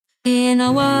In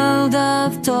a world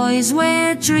of toys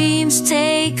where dreams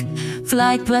take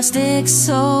flight, plastic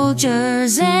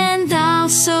soldiers and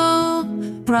also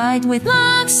bright with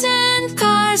blocks and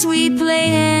cars, we play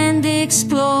and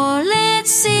explore.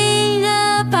 Let's sing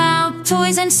about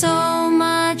toys and so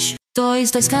much.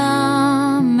 Toys, toys,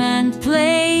 come and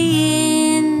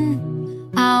play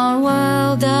in our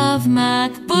world of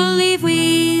make-believe.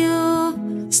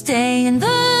 We'll stay in the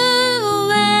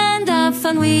land of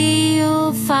fun.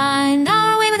 We'll find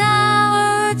our way with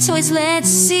our toys. Let's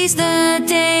seize the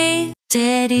day.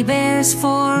 Teddy bears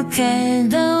for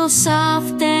candles,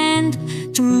 soft and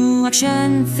true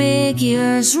action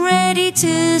figures ready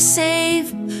to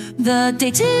save the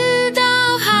day. To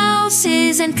doll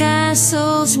houses and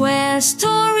castles where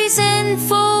stories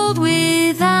unfold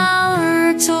with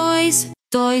our toys.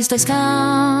 Toys, toys,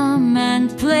 come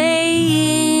and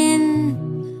play in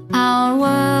our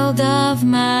world of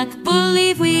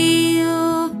make-believe.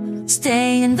 We'll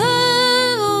stay in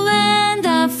the land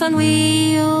of fun.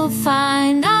 We'll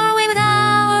find our way with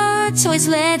our toys.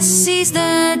 Let's seize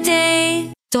the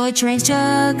day. Toy trains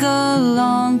juggle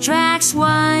on tracks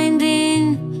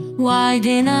winding wide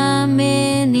in a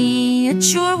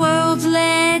miniature world.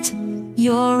 Let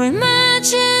your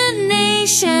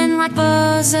imagination write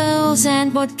puzzles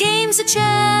and board games, a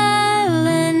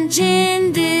challenge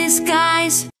in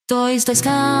disguise. Toys, toys,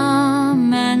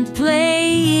 come and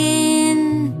play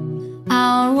in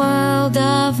our world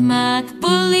of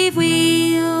make-believe.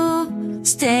 We'll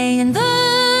stay in the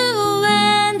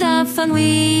land of fun.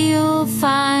 We'll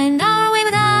find our way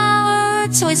with our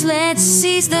toys. Let's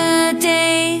seize the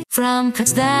day. From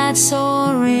cars that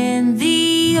soar in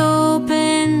the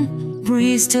open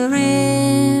breeze to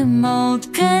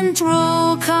remote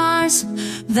control cars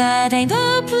that aim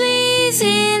to please.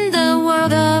 In the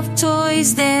world of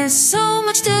toys, there's so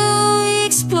much to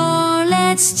explore.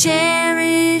 Let's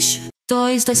cherish.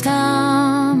 Toys, toys,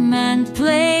 come and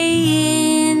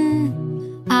play in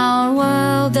our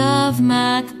world of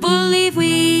make-believe.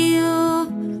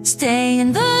 We'll stay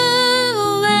in the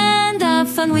land of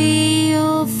fun.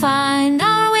 We'll find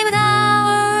our way with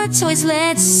our toys.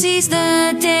 Let's seize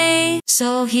the day.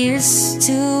 So here's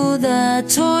to the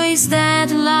toys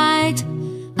that light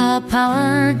up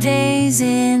our days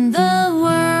in the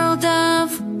world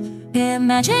of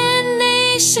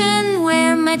imagination,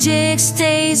 where magic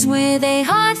stays. With a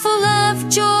heart full of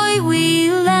joy,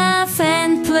 we laugh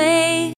and play.